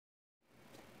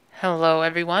Hello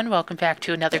everyone, welcome back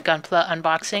to another Gunpla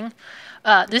unboxing.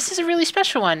 This is a really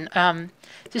special one.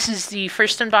 This is the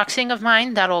first unboxing of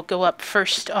mine that'll go up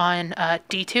first on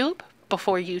DTube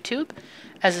before YouTube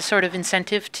as a sort of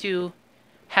incentive to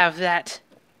have that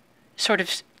sort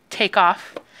of take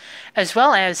off. As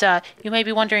well as, you may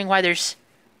be wondering why there's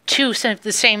two of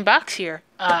the same box here.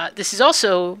 This is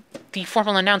also the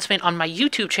formal announcement on my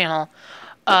YouTube channel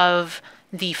of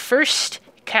the first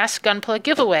Cast Gunpla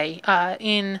giveaway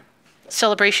in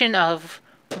celebration of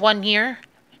 1 year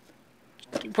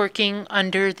working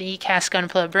under the Cast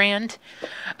Gunpla brand.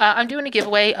 I'm doing a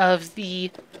giveaway of the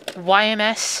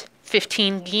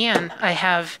YMS-15 Gyan. I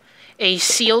have a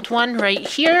sealed one right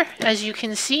here, as you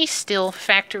can see, still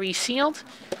factory sealed,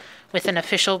 with an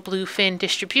official Bluefin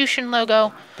distribution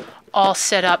logo, all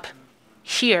set up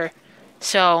here.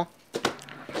 So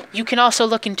you can also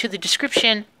look into the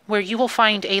description where you will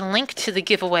find a link to the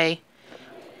giveaway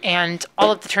and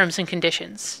all of the terms and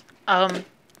conditions.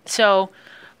 So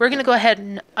we're going to go ahead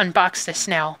and unbox this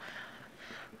now.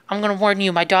 I'm going to warn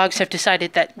you, my dogs have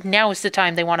decided that now is the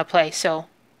time they want to play, so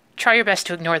try your best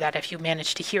to ignore that if you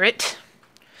manage to hear it.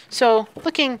 So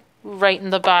looking right in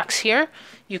the box here,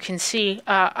 you can see,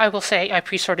 I will say I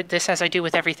pre-sorted this as I do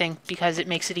with everything because it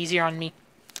makes it easier on me.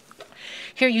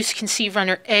 Here you can see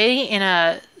runner A in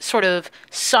a sort of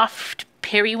soft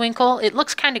periwinkle. It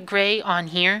looks kind of gray on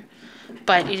here,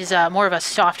 but it is more of a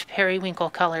soft periwinkle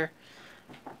color.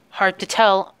 Hard to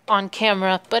tell on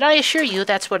camera, but I assure you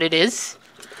that's what it is.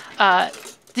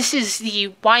 This is the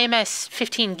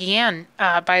YMS-15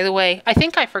 Gyan, by the way. I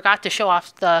think I forgot to show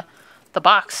off the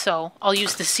box, so I'll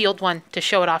use the sealed one to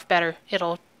show it off better.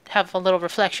 It'll have a little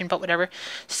reflection, but whatever.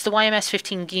 This is the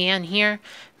YMS-15 Gyan here,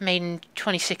 made in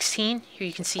 2016. Here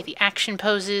you can see the action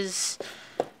poses,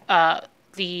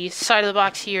 the side of the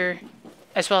box here,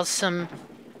 as well as some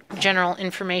general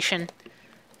information.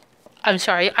 I'm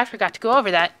sorry, I forgot to go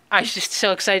over that. I was just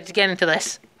so excited to get into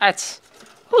this. That's...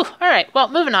 Whew, alright, well,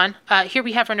 moving on. Here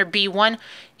we have runner B1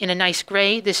 in a nice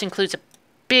gray. This includes a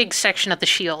big section of the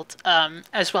shield,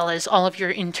 as well as all of your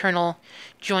internal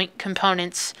joint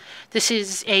components. This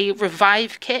is a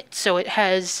Revive kit, so it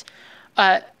has...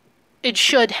 it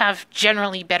should have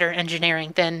generally better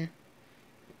engineering than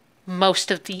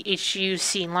most of the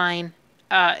HGUC line.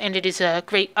 And it is a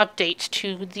great update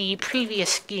to the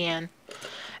previous Gyan.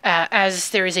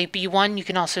 As there is a B1, you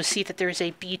can also see that there is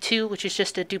a B2, which is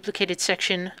just a duplicated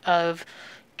section of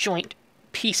joint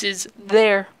pieces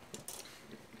there.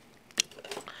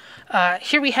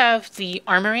 Here we have the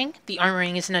armoring. The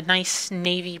armoring is in a nice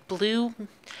navy blue.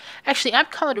 Actually,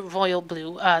 I'd call it a royal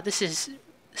blue. This is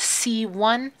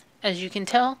C1, as you can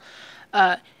tell.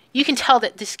 You can tell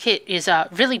that this kit is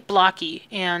really blocky,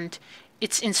 and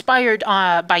it's inspired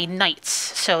by knights,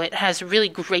 so it has a really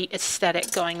great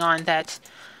aesthetic going on that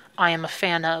I am a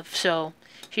fan of. So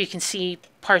here you can see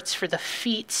parts for the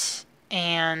feet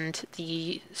and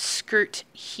the skirt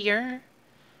here,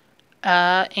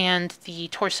 and the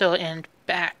torso and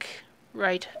back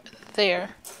right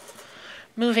there.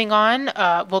 Moving on,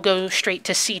 we'll go straight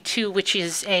to C2, which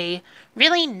is a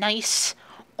really nice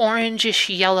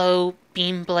orangish yellow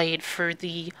beam blade for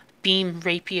the beam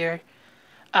rapier.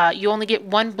 You only get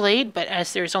one blade, but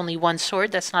as there's only one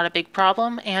sword, that's not a big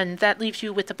problem, and that leaves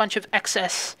you with a bunch of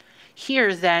excess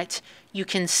here that you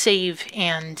can save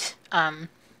and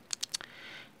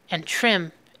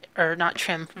trim, or not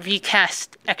trim,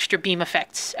 recast extra beam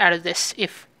effects out of this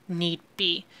if need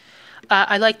be.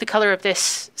 I like the color of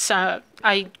this, so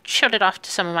I showed it off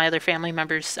to some of my other family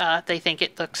members. They think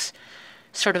it looks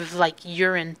sort of like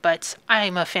urine, but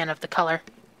I'm a fan of the color.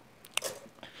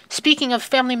 Speaking of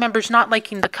family members not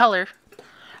liking the color,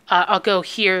 I'll go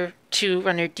here to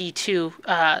runner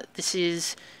D2. This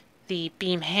is the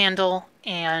beam handle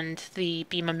and the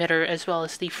beam emitter, as well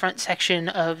as the front section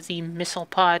of the missile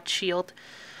pod shield.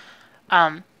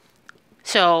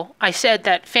 So I said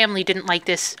that family didn't like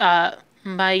this.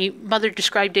 My mother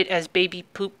described it as baby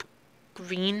poop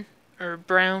green or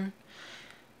brown.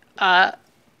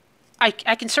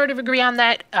 I can sort of agree on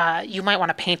that. You might want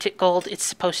to paint it gold. It's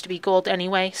supposed to be gold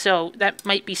anyway, so that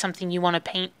might be something you want to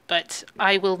paint, but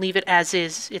I will leave it as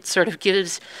is. It sort of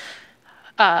gives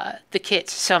the kit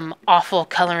some awful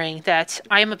coloring that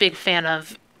I am a big fan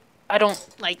of. I don't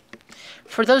like...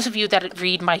 For those of you that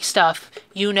read my stuff,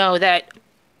 you know that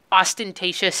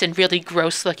ostentatious and really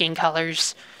gross-looking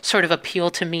colors sort of appeal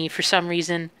to me for some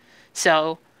reason.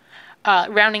 So,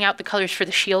 rounding out the colors for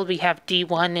the shield, we have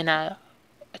D1 in a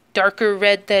darker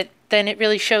red than it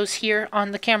really shows here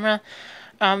on the camera.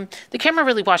 The camera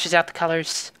really washes out the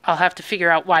colors. I'll have to figure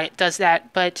out why it does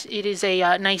that, but it is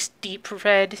a nice deep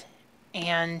red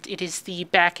and it is the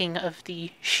backing of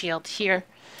the shield here.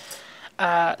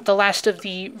 The last of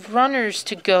the runners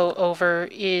to go over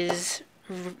is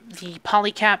the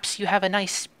polycaps. You have a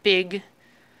nice big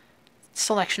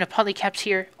selection of polycaps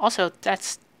here. Also,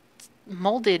 that's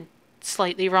molded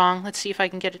slightly wrong. Let's see if I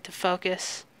can get it to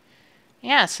focus.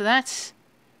 Yeah, so that's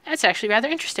actually rather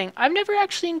interesting. I've never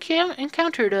actually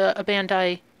encountered a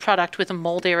Bandai product with a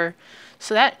mold error,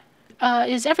 so that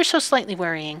is ever so slightly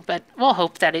worrying, but we'll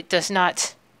hope that it does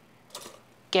not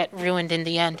get ruined in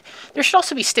the end. There should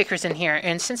also be stickers in here,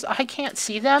 and since I can't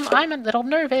see them, I'm a little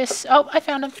nervous. Oh, I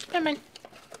found them. Never mind.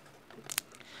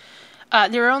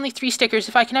 There are only 3 stickers.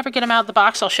 If I can ever get them out of the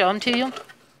box, I'll show them to you.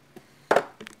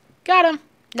 Got them.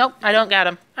 Nope, I don't got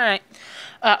them. All right.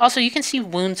 Also, you can see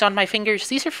wounds on my fingers.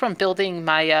 These are from building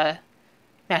my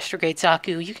Master Grade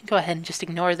Zaku. You can go ahead and just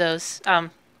ignore those.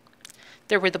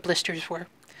 They're where the blisters were.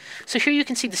 So here you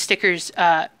can see the stickers.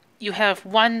 You have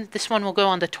one. This one will go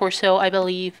on the torso, I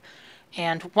believe.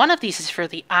 And one of these is for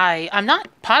the eye. I'm not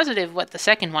positive what the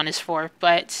second one is for,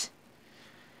 but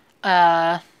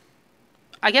I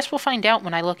guess we'll find out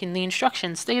when I look in the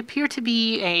instructions. They appear to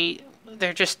be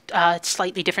they're just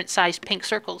slightly different sized pink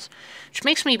circles, which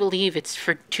makes me believe it's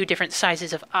for 2 different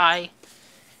sizes of eye,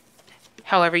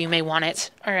 however you may want it.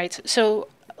 All right, so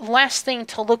last thing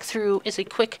to look through is a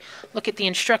quick look at the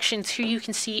instructions. Here you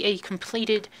can see a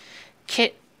completed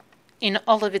kit in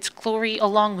all of its glory,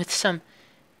 along with some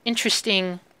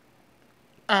interesting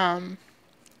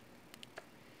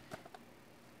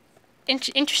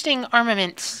interesting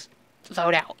armaments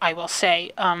loadout, I will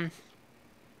say.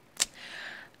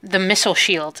 The missile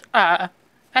shield.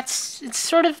 It's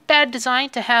sort of bad design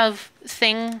to have a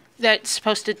thing that's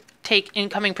supposed to take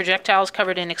incoming projectiles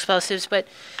covered in explosives, but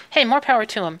hey, more power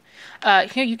to them.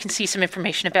 Here you can see some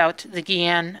information about the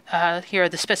Gyan. Here are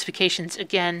the specifications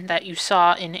again that you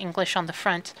saw in English on the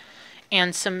front,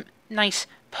 and some nice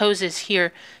poses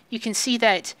here. You can see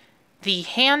that the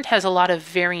hand has a lot of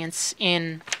variance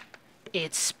in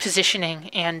its positioning,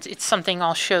 and it's something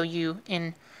I'll show you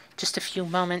in just a few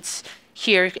moments.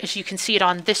 Here, as you can see it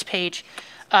on this page,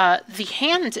 the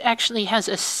hand actually has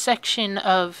a section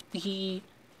of the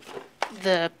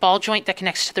ball joint that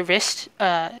connects to the wrist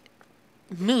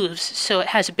moves, so it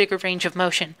has a bigger range of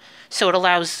motion. So it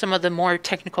allows some of the more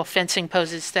technical fencing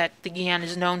poses that the Gyan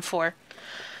is known for.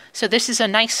 So this is a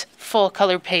nice full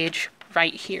color page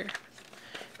right here.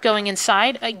 Going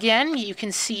inside, again, you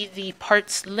can see the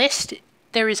parts list.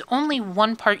 There is only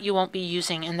one part you won't be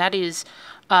using, and that is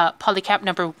polycap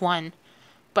number 1.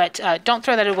 But don't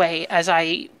throw that away. As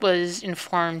I was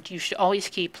informed, you should always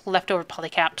keep leftover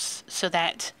polycaps so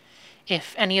that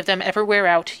if any of them ever wear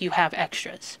out, you have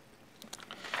extras.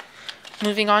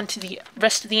 Moving on to the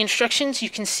rest of the instructions, you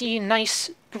can see a nice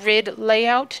grid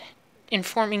layout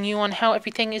informing you on how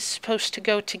everything is supposed to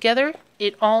go together.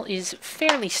 It all is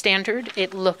fairly standard.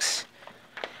 It looks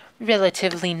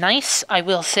relatively nice. I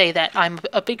will say that I'm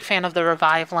a big fan of the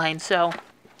Revive line, so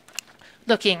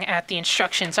looking at the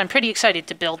instructions, I'm pretty excited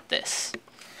to build this.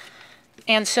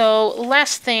 And so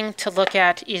last thing to look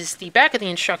at is the back of the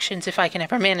instructions, if I can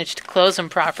ever manage to close them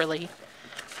properly.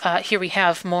 Here we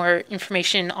have more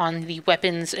information on the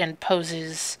weapons and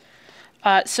poses,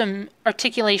 some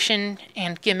articulation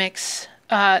and gimmicks,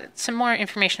 some more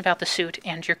information about the suit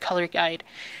and your color guide.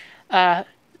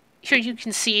 Here you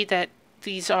can see that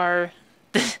these are,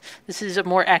 this is a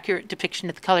more accurate depiction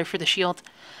of the color for the shield.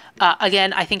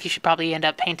 Again, I think you should probably end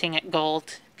up painting it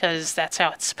gold, because that's how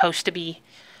it's supposed to be.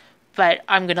 But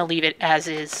I'm going to leave it as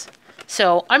is.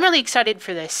 So I'm really excited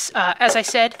for this. As I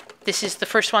said, this is the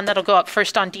first one that'll go up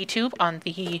first on DTube on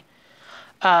the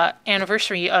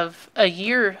anniversary of a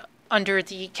year under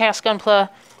the Cast Gunpla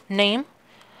name.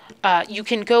 You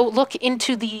can go look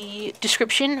into the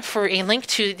description for a link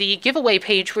to the giveaway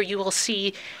page where you will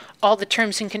see all the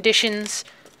terms and conditions.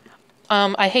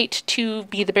 I hate to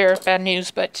be the bearer of bad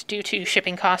news, but due to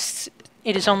shipping costs,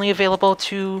 it is only available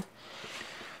to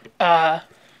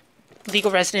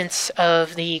legal residents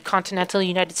of the continental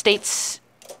United States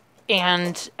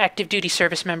and active duty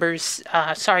service members.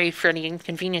 Sorry for any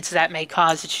inconvenience that may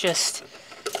cause. It's just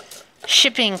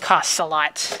shipping costs a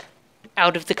lot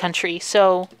out of the country.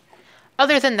 So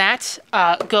other than that,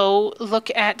 go look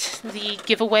at the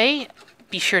giveaway.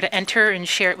 Be sure to enter and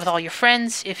share it with all your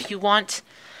friends if you want.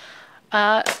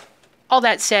 All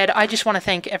that said, I just want to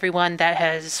thank everyone that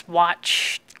has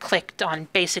watched, clicked on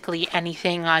basically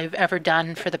anything I've ever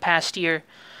done for the past year.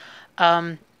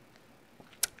 I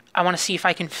want to see if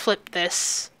I can flip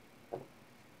this.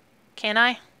 Can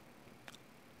I?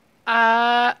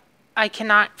 I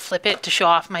cannot flip it to show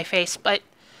off my face, but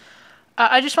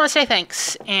I just want to say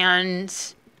thanks, and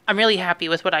I'm really happy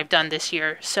with what I've done this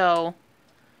year. So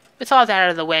with all that out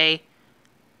of the way,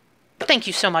 thank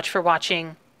you so much for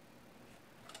watching.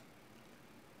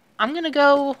 I'm going to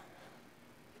go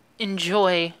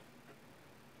enjoy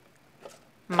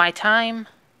my time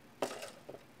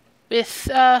with,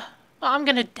 I'm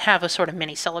going to have a sort of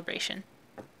mini celebration.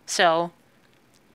 So